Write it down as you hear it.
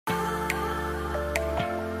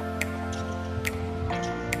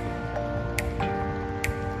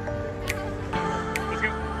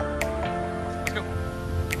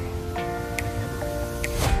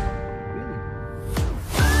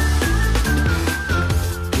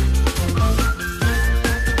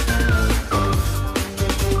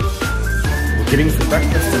getting some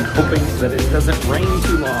breakfast and hoping that it doesn't rain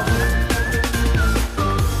too long.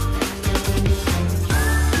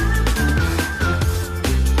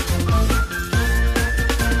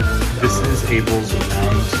 This is Abel's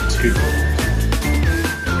round 2.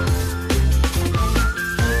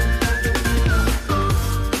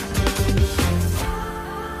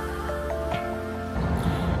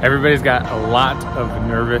 Everybody's got a lot of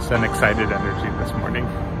nervous and excited energy this morning.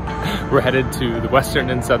 We're headed to the Western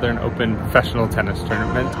and Southern Open Professional Tennis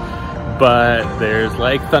Tournament, but there's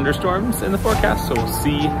like thunderstorms in the forecast, so we'll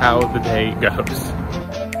see how the day goes.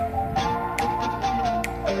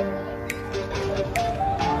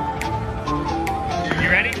 You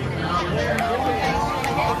ready?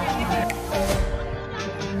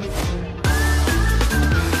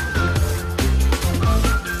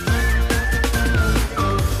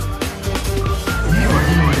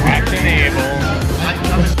 Action, Abel.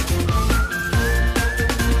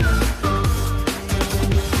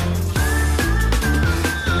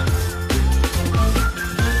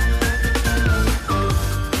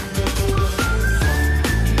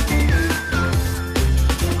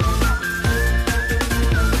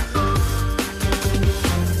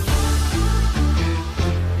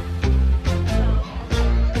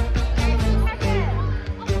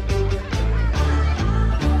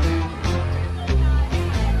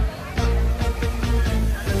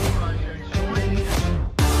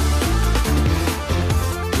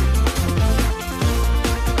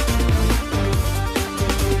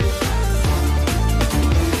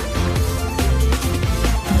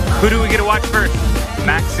 Who do we get to watch first?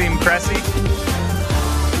 Maxime Cressy?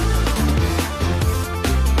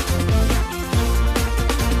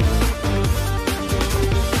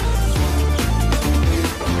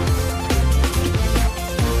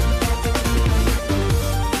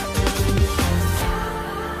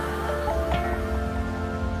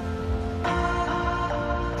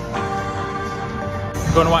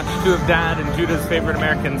 Going to watch two of Dad and Judah's favorite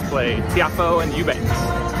Americans play, Tiafoe and Eubanks.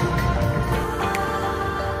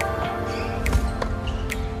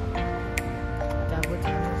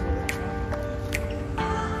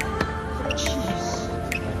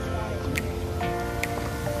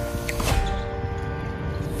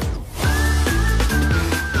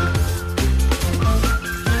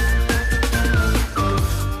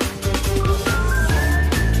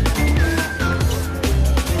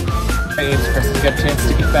 Cressy's got a chance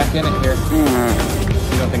to get back in it here. You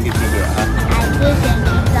don't think he's gonna do it, huh? I do think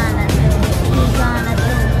he's gonna do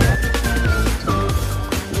it.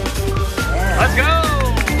 Let's go!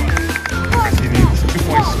 Cressy needs 2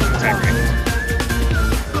 points to win the tiebreak.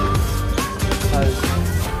 Because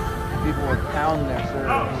people were pounding their serve.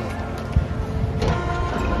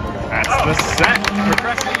 That's the set for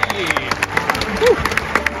Cressy. Woo.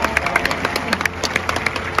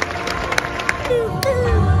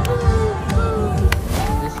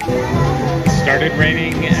 Started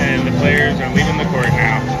raining and the players are leaving the court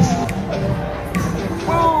now.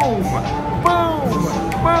 Boom! Boom!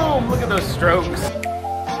 Boom! Look at those strokes.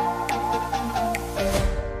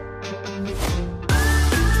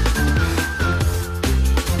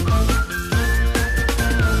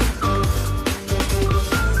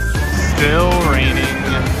 Still raining.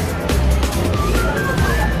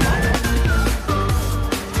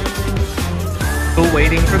 Still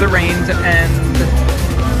waiting for the rain to end.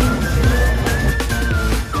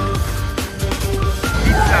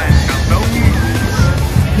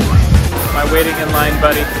 Am I waiting in line,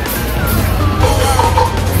 buddy?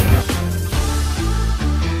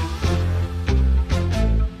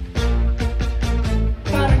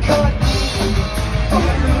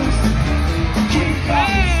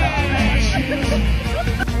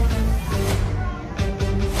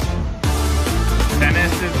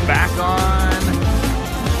 Tennis is back on,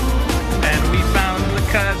 and we found the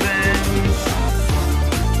cousins.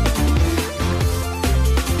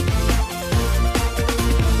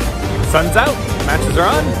 Sun's out, matches are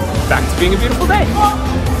on, back to being a beautiful day. This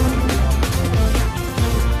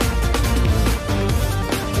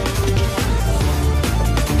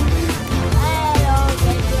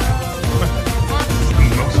is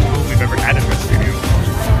the most people we've ever had in this studio.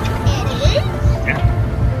 Yeah.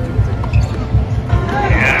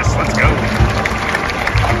 Yes, let's go.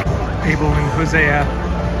 Abel and Hosea,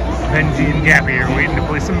 Benji and Gabby are waiting to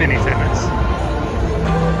play some mini tennis.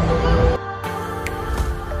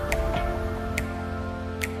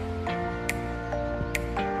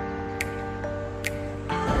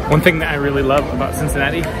 One thing that I really love about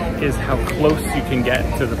Cincinnati is how close you can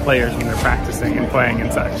get to the players when they're practicing and playing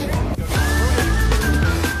and such.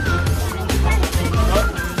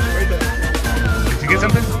 Did you get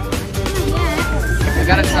something? I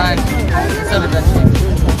got it signed.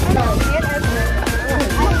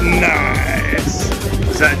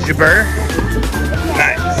 Jabber.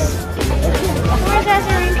 Nice. Where's that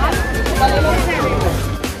ring?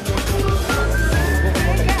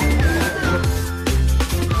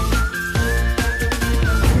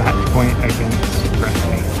 Match point against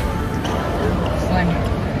Cressy. Yeah!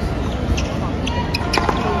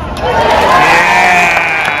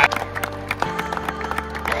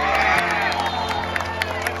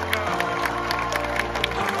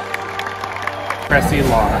 Cressy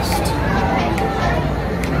lost.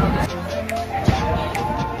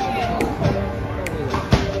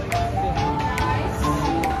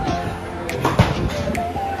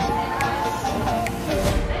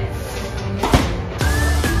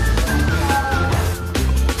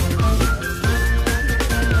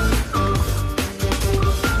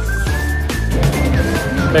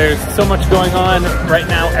 There's so much going on right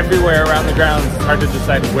now everywhere around the grounds, it's hard to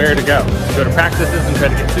decide where to go. To go to practices and try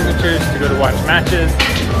to get signatures, to go to watch matches.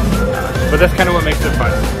 But that's kind of what makes it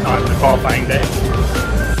fun on the qualifying day.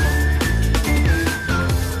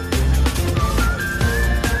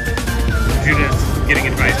 Judah's getting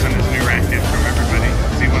advice on his new racket from everybody,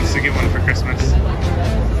 because he wants to get one for Christmas.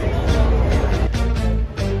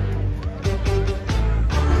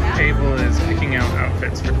 Abel is picking out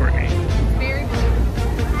outfits for Courtney.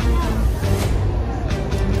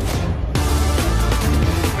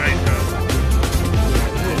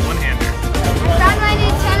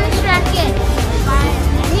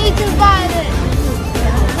 Need to buy this.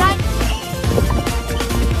 Right.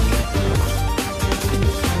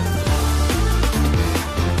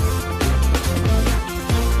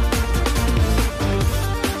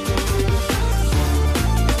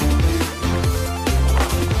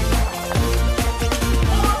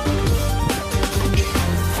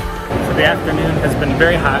 So the afternoon has been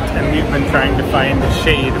very hot and we've been trying to find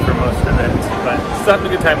shade for most of it, but still having a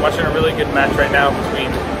good time watching a really good match right now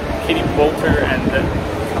between Katie Bolter and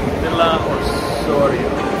Camila Osorio,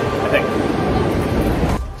 I think.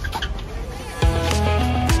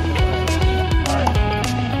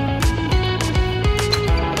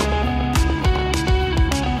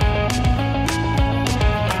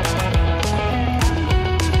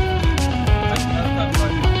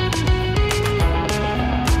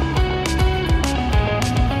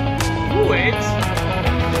 Who waits?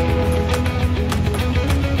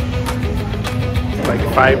 Like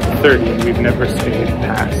 5:30 and we've never stayed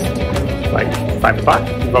past like 5 o'clock.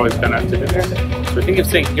 We've always gone out to dinner. So we're thinking of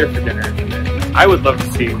staying here for dinner. And then I would love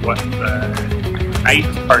to see what the night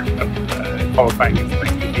part of the qualifying is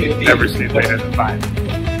like if you've never stayed later than 5.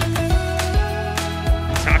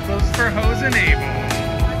 Tacos for Hose and Abel.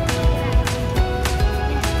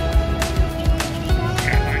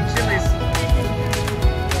 Skyline Chili's.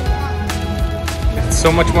 It's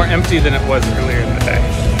so much more empty than it was earlier in the day.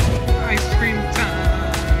 Ice cream time.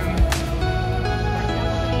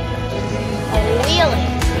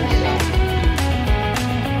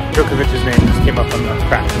 Djokovic's name just came up on the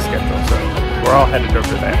practice schedule, so we're all headed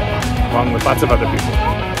over there, along with lots of other people.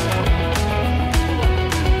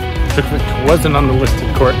 Djokovic wasn't on the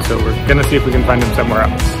listed court, so we're gonna see if we can find him somewhere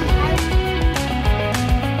else.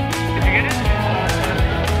 Did you get it?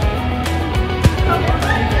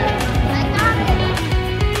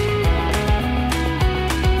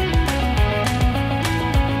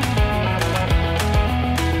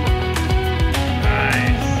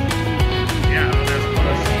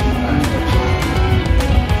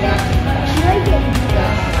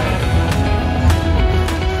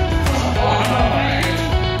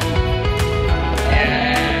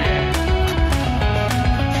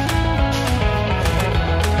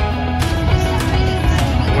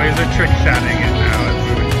 Trick-shotting it now as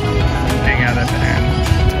we hang out at the end.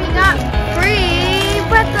 We got free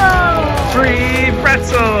pretzels! Free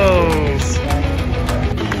pretzels!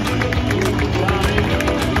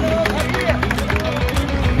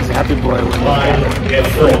 He's a happy boy with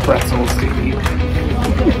free pretzels to eat.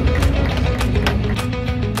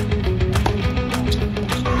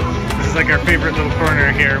 This is like our favorite little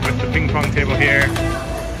corner here with the ping pong table here.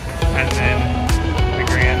 And then the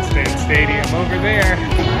grandstand stadium over there.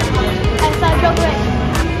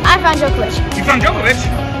 I found Djokovic. You found Djokovic?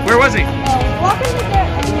 Where was he? Walking to there,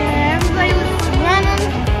 and everybody was running.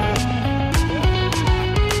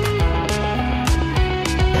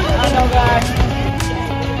 I know, guys.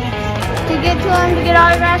 To get to him to get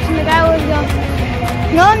autographs, and the guy was going,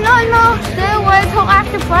 no, stay away till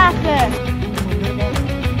after practice.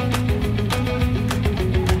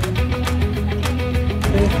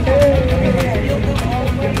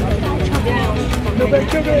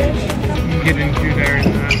 Get into there in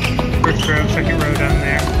the first row, second row down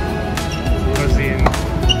there. Rosie and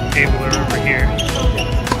Abel are over here.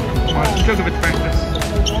 Watch Djokovic practice.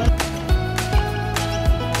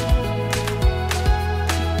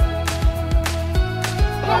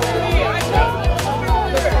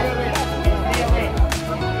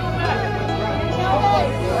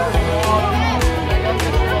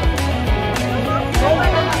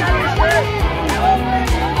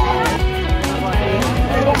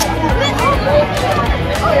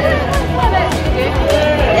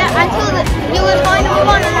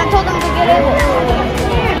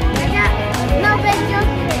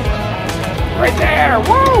 Right there!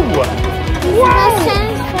 Whoa!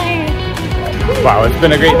 Wow, it's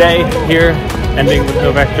been a great day here, ending with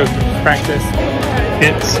Novak Djokovic's practice.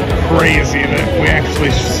 It's crazy that we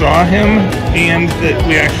actually saw him and that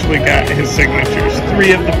we actually got his signatures.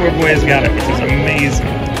 3 of the 4 boys got it, which is amazing.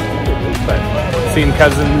 But seeing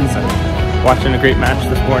cousins and watching a great match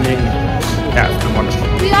this morning, yeah, it's been wonderful.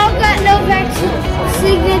 We all got Novak's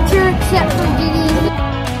signature except for Diddy.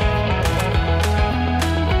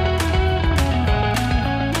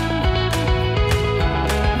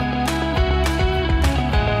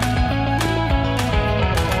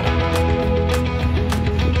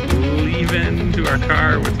 To our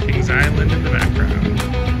car with Kings Island in the background.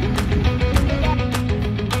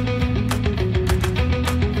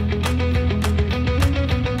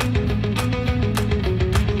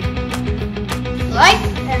 Like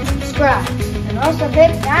and subscribe, and also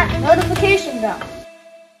hit that notification bell.